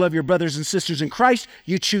choose to love your brothers and sisters in Christ.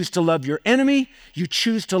 You choose to love your enemy. You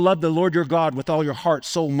choose to love the Lord your God with all your heart,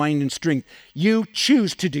 soul, mind, and strength. You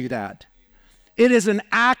choose to do that. It is an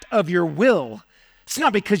act of your will. It's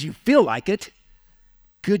not because you feel like it.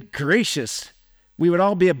 Good gracious. We would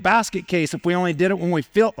all be a basket case if we only did it when we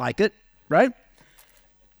felt like it, right?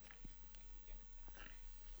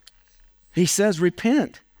 He says,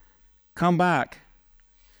 repent, come back.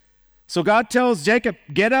 So God tells Jacob,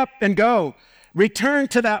 get up and go. Return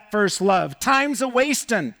to that first love. Time's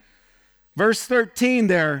a-wasting. Verse 13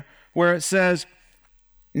 there, where it says,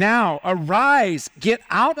 now arise, get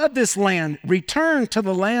out of this land, return to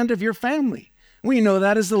the land of your family. We know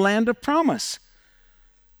that is the land of promise.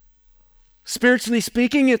 Spiritually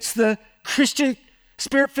speaking, it's the Christian,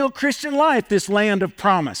 spirit-filled Christian life, this land of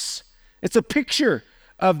promise. It's a picture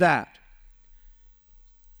of that.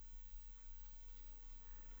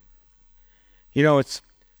 You know, it's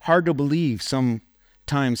hard to believe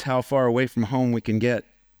sometimes how far away from home we can get.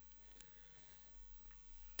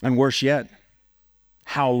 And worse yet,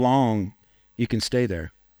 how long you can stay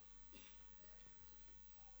there.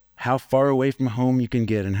 How far away from home you can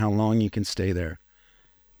get and how long you can stay there.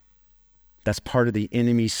 That's part of the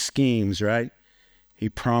enemy's schemes, right? He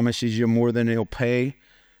promises you more than he'll pay,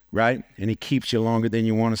 right? And he keeps you longer than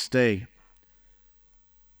you want to stay.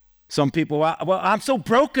 Some people, well, I'm so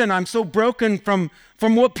broken from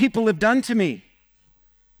what people have done to me.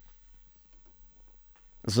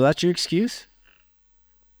 So that's your excuse?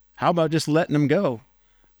 How about just letting them go,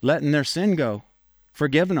 letting their sin go,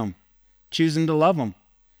 forgiving them, choosing to love them,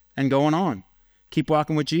 and going on. Keep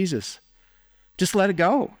walking with Jesus. Just let it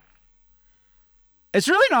go. It's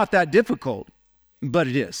really not that difficult, but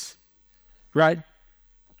it is, right?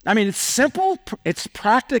 I mean, it's simple. It's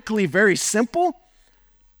practically very simple.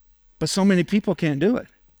 But so many people can't do it.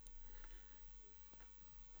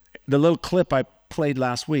 The little clip I played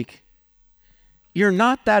last week. You're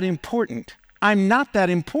not that important. I'm not that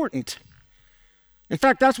important. In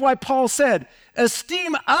fact, that's why Paul said,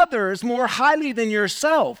 esteem others more highly than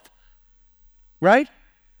yourself. Right?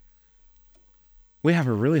 We have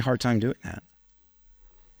a really hard time doing that.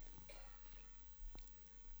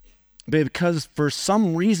 because for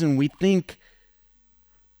some reason we think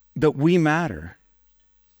that we matter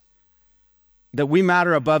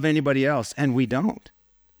above anybody else, and we don't.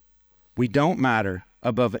 We don't matter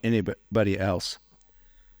above anybody else.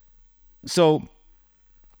 So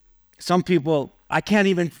some people, I can't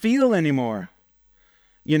even feel anymore.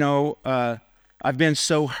 I've been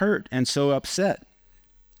so hurt and so upset.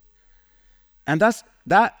 And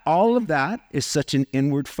all of that is such an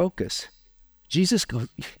inward focus. Jesus goes,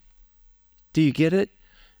 do you get it?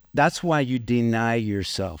 That's why you deny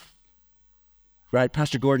yourself. Right?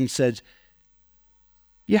 Pastor Gordon said,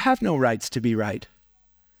 you have no rights to be right.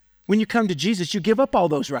 When you come to Jesus, you give up all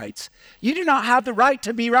those rights. You do not have the right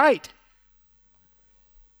to be right.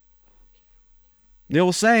 The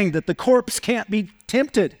old saying that the corpse can't be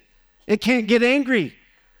tempted. It can't get angry.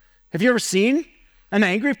 Have you ever seen an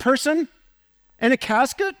angry person in a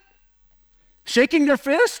casket shaking their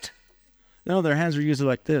fist? No, their hands are usually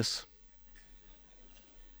like this.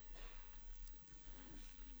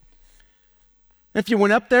 If you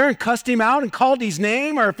went up there and cussed him out and called his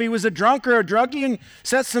name, or if he was a drunk or a druggie and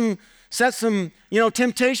set some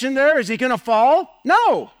temptation there, is he going to fall?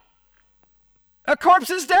 No. A corpse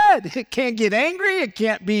is dead. It can't get angry. It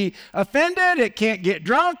can't be offended. It can't get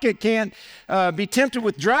drunk. It can't be tempted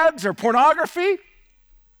with drugs or pornography.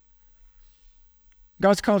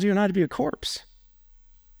 God's called you and I to be a corpse.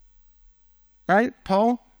 Right,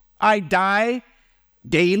 Paul? I die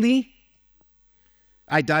daily.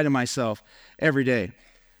 I die to myself every day.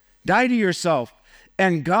 Die to yourself,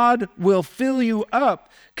 and God will fill you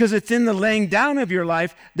up, because it's in the laying down of your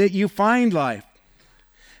life that you find life.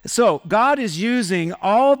 So God is using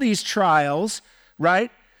all these trials,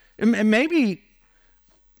 right? And maybe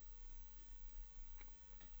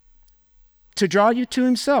to draw you to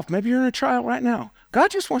himself. Maybe you're in a trial right now.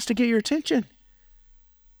 God just wants to get your attention.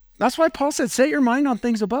 That's why Paul said, set your mind on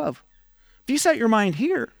things above. If you set your mind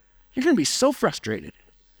here, you're going to be so frustrated.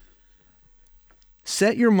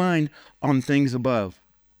 Set your mind on things above,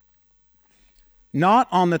 not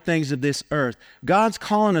on the things of this earth. God's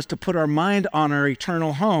calling us to put our mind on our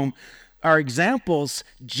eternal home. Our examples,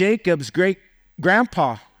 Jacob's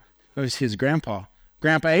great-grandpa, it was his grandpa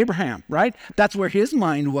Abraham, right? That's where his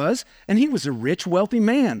mind was, and he was a rich, wealthy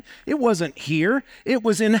man. It wasn't here. It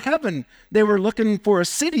was in heaven. They were looking for a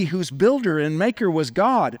city whose builder and maker was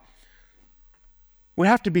God. We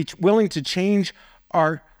have to be willing to change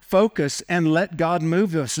our focus and let God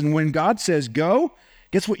move us. And when God says go,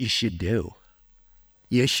 guess what you should do?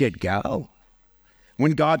 You should go.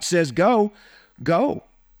 When God says go, go.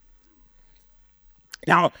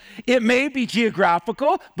 Now, it may be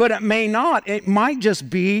geographical, but it may not. It might just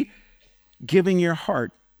be giving your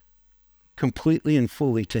heart completely and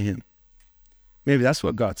fully to him. Maybe that's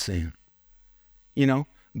what God's saying.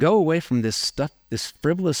 Go away from this stuff, this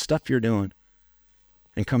frivolous stuff you're doing,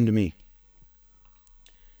 and come to me.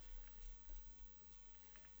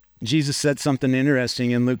 Jesus said something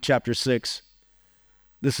interesting in Luke chapter 6.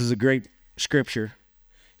 This is a great scripture.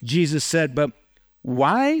 Jesus said, but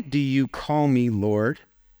why do you call me Lord,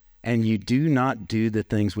 and you do not do the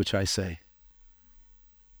things which I say?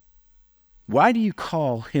 Why do you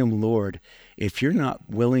call him Lord if you're not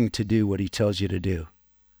willing to do what he tells you to do?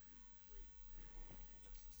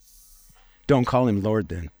 Don't call him Lord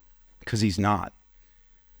then, because he's not.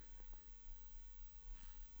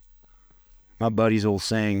 My buddy's old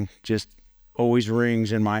saying just always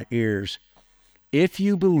rings in my ears. If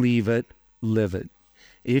you believe it, live it.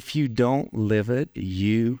 If you don't live it,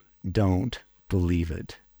 you don't believe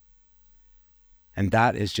it. And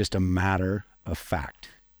that is just a matter of fact.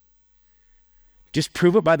 Just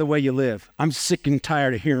prove it by the way you live. I'm sick and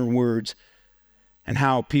tired of hearing words and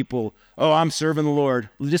how people, I'm serving the Lord.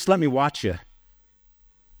 Just let me watch you.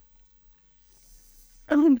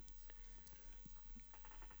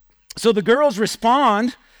 So the girls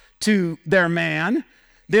respond to their man.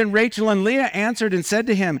 Then Rachel and Leah answered and said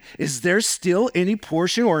to him, is there still any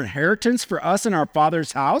portion or inheritance for us in our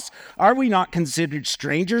father's house? Are we not considered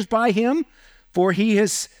strangers by him? For he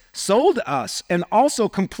has sold us and also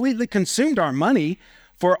completely consumed our money.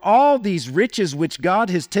 For all these riches which God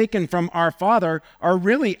has taken from our father are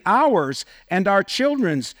really ours and our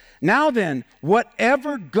children's. Now then,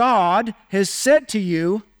 whatever God has said to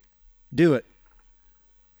you, do it.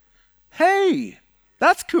 Hey,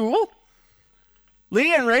 that's cool.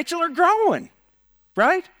 Leah and Rachel are growing,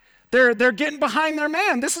 right? They're getting behind their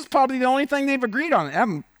man. This is probably the only thing they've agreed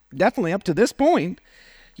on. Definitely up to this point,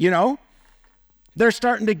 they're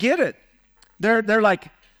starting to get it. They're like,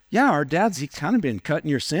 yeah, our he's kind of been cutting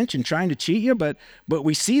your cinch and trying to cheat you, but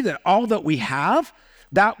we see that all that we have,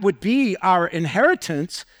 that would be our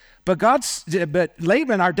inheritance, But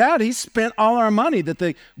Laban, our dad, he spent all our money that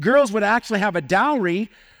the girls would actually have a dowry,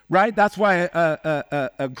 right? That's why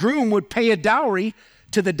a groom would pay a dowry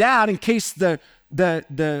to the dad in case the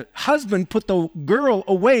husband put the girl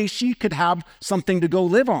away, she could have something to go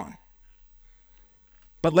live on.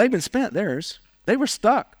 But Laban spent theirs. They were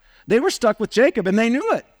stuck. They were stuck with Jacob, and they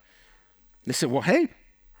knew it. They said, well, hey,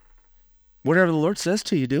 whatever the Lord says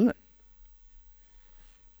to you, do it.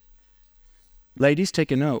 Ladies,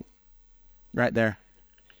 take a note right there.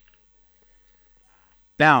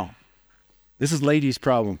 Now, this is ladies'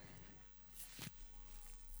 problem.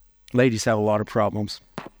 Ladies have a lot of problems.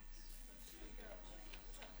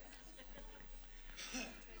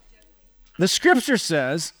 The scripture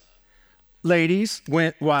says, ladies,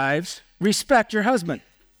 wives, respect your husband.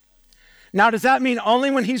 Now, does that mean only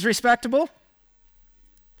when he's respectable?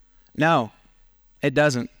 No, it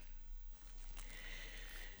doesn't.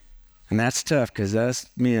 And that's tough because us,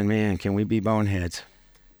 man, can we be boneheads?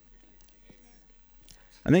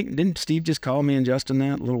 I think, didn't Steve just call me and Justin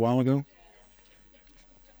that a little while ago?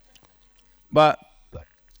 But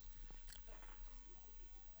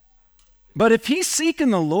if he's seeking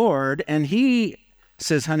the Lord and he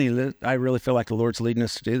says, honey, I really feel like the Lord's leading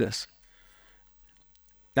us to do this.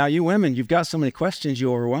 Now, you women, you've got so many questions,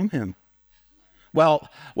 you overwhelm him. Well,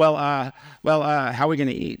 how are we going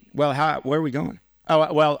to eat? Well, where are we going?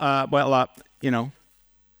 Oh, you know.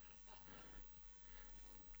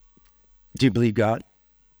 Do you believe God?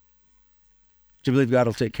 Do you believe God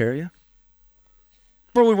will take care of you?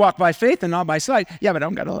 For we walk by faith and not by sight. Yeah, but I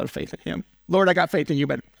don't got a lot of faith in him. Lord, I got faith in you,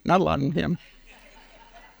 but not a lot in him.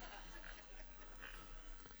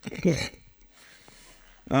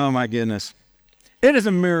 Oh, my goodness. It is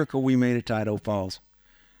a miracle we made it to Idaho Falls.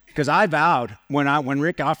 Because I vowed, when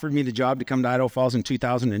Rick offered me the job to come to Idaho Falls in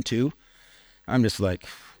 2002, I'm just like,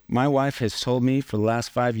 my wife has told me for the last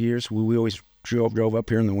 5 years, we always drove up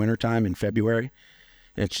here in the wintertime in February,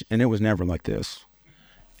 and it was never like this.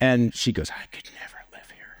 And she goes, I could never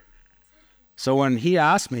live here. So when he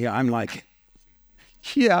asked me, I'm like,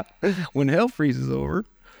 yeah, when hell freezes over.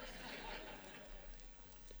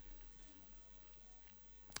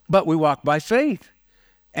 But we walk by faith.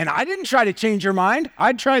 And I didn't try to change her mind.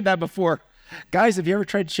 I'd tried that before. Guys, have you ever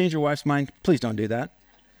tried to change your wife's mind? Please don't do that.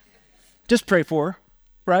 Just pray for her,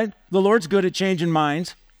 right? The Lord's good at changing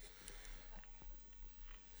minds.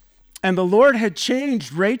 And the Lord had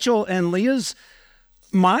changed Rachel and Leah's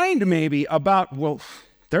mind maybe about, well,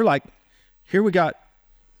 they're like, here we got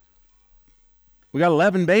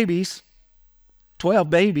 11 babies, 12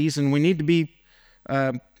 babies, and we need to be,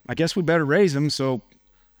 I guess we better raise them, so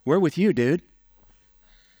we're with you, dude.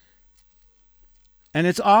 And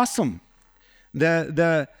it's awesome.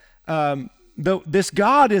 This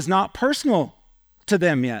God is not personal to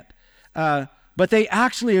them yet, but they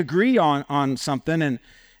actually agree on something,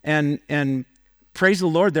 and praise the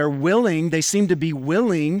Lord, they're willing. They seem to be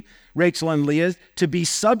willing, Rachel and Leah, to be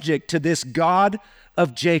subject to this God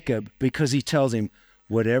of Jacob, because he tells him,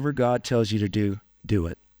 whatever God tells you to do, do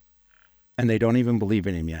it. And they don't even believe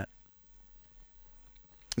in him yet.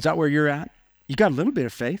 Is that where you're at? You got a little bit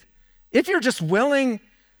of faith. If you're just willing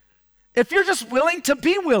to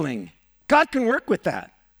be willing, God can work with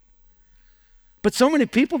that. But so many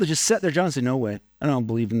people that just set their jaw and say, no way, I don't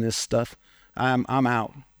believe in this stuff. I'm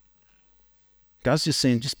out. God's just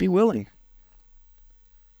saying, just be willing.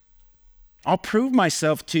 I'll prove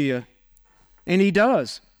myself to you. And he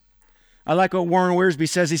does. I like what Warren Wiersbe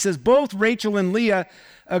says. He says, both Rachel and Leah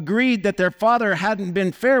agreed that their father hadn't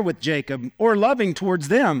been fair with Jacob or loving towards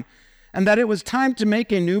them, and that it was time to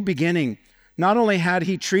make a new beginning. Not only had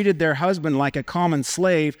he treated their husband like a common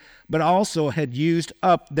slave, but also had used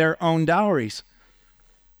up their own dowries.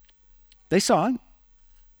 They saw it.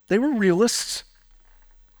 They were realists.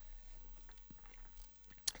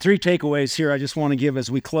 3 takeaways here I just want to give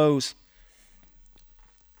as we close.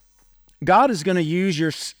 God is going to use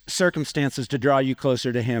your circumstances to draw you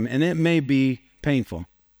closer to him, and it may be painful,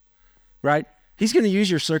 right? He's going to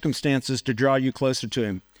use your circumstances to draw you closer to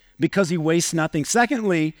him because he wastes nothing.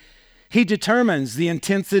 Secondly, he determines the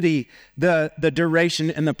intensity, the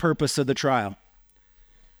duration, and the purpose of the trial.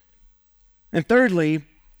 And thirdly,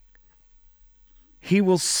 he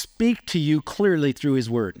will speak to you clearly through his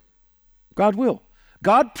word. God will.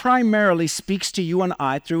 God primarily speaks to you and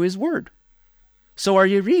I through his word. So are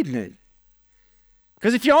you reading it?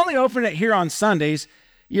 Because if you only open it here on Sundays,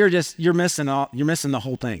 you're missing the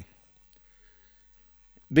whole thing.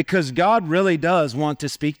 Because God really does want to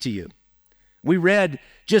speak to you. We read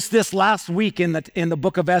just this last week in the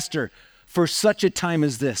book of Esther, for such a time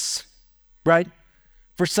as this, right?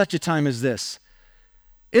 For such a time as this.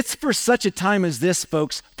 It's for such a time as this,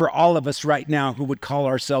 folks, for all of us right now who would call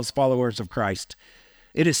ourselves followers of Christ.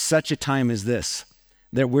 It is such a time as this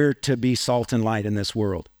that we're to be salt and light in this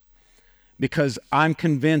world. Because I'm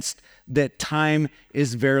convinced that time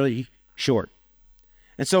is very short.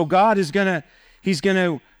 And so God is he's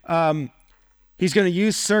going to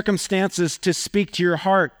use circumstances to speak to your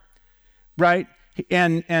heart, right?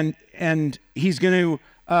 And he's going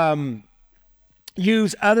to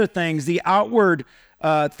use other things, the outward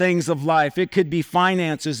things of life. It could be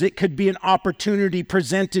finances. It could be an opportunity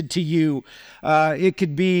presented to you. It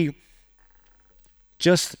could be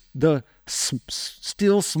just the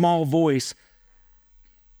still small voice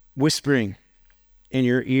whispering in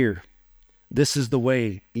your ear, this is the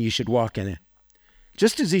way you should walk in it.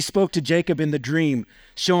 Just as he spoke to Jacob in the dream,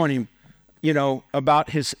 showing him, about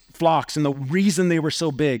his flocks and the reason they were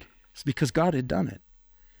so big is because God had done it.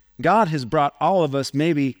 God has brought all of us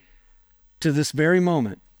maybe to this very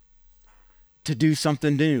moment to do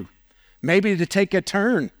something new, maybe to take a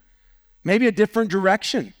turn, maybe a different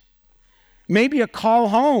direction, maybe a call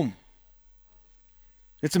home.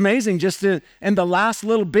 It's amazing just in the last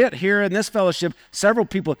little bit here in this fellowship, several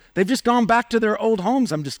people, they've just gone back to their old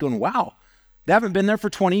homes. I'm just going, wow, they haven't been there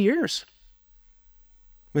for 20 years.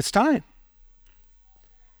 It's time.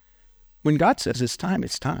 When God says it's time,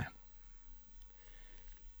 it's time.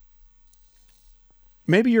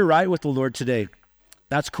 Maybe you're right with the Lord today.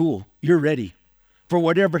 That's cool. You're ready. For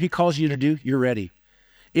whatever he calls you to do, you're ready.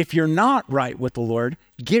 If you're not right with the Lord,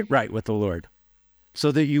 get right with the Lord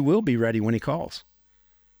so that you will be ready when he calls.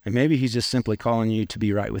 And maybe he's just simply calling you to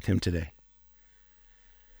be right with him today.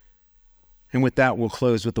 And with that, we'll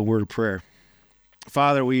close with the word of prayer.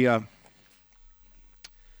 Father, we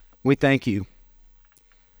thank you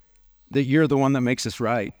that you're the one that makes us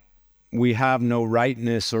right. We have no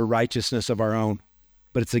rightness or righteousness of our own,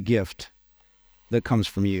 but it's a gift that comes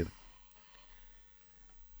from you.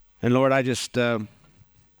 And Lord, I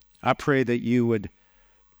pray that you would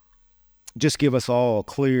just give us all a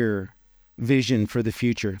clear vision for the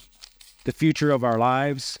future of our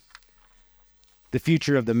lives, the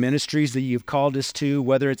future of the ministries that you've called us to,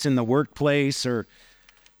 whether it's in the workplace or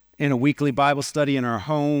in a weekly Bible study in our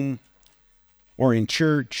home or in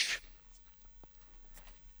church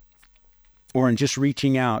or in just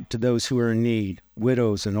reaching out to those who are in need,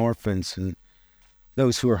 widows and orphans and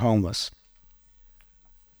those who are homeless.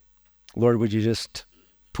 Lord, would you just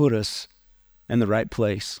put us in the right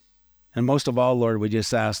place? And most of all, Lord, we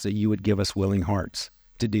just ask that you would give us willing hearts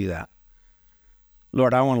to do that.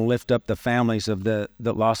 Lord, I want to lift up the families of that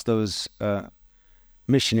lost those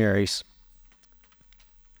missionaries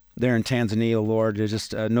there in Tanzania, Lord. There's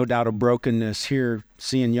just no doubt of brokenness here,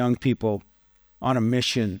 seeing young people on a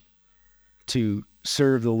mission to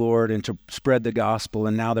serve the Lord and to spread the gospel,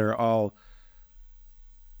 and now they're all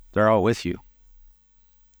with you.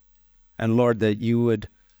 And Lord, that you would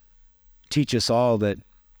teach us all that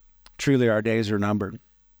truly our days are numbered.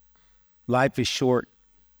 Life is short.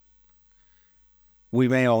 We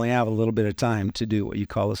may only have a little bit of time to do what you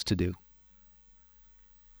call us to do.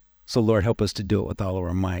 So Lord, help us to do it with all of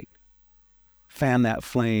our might. Fan that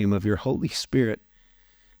flame of your Holy Spirit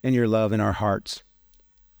and your love in our hearts,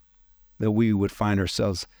 that we would find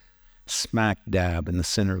ourselves smack dab in the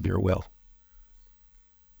center of your will.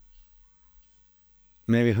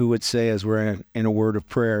 Maybe who would say, as we're in a word of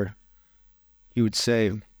prayer, you would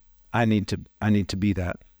say, I need to be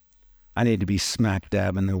that. I need to be smack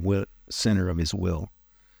dab in the center of his will.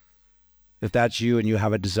 If that's you and you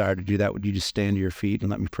have a desire to do that, would you just stand to your feet and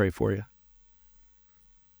let me pray for you?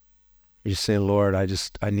 You just say, Lord,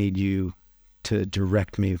 I need you to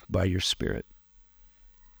direct me by your Spirit.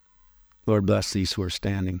 Lord, bless these who are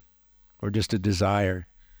standing, or just a desire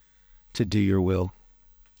to do your will.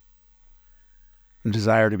 A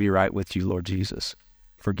desire to be right with you, Lord Jesus.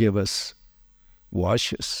 Forgive us,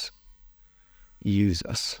 wash us, use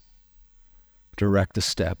us. Direct the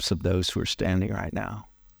steps of those who are standing right now.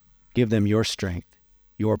 Give them your strength,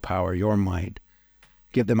 your power, your might.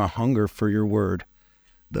 Give them a hunger for your word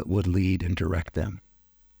that would lead and direct them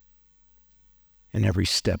in every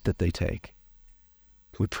step that they take.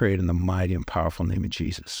 We pray it in the mighty and powerful name of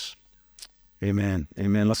Jesus. Amen.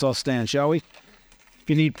 Amen. Let's all stand, shall we? If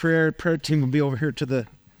you need prayer, prayer team will be over here to the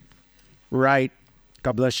right.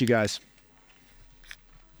 God bless you guys.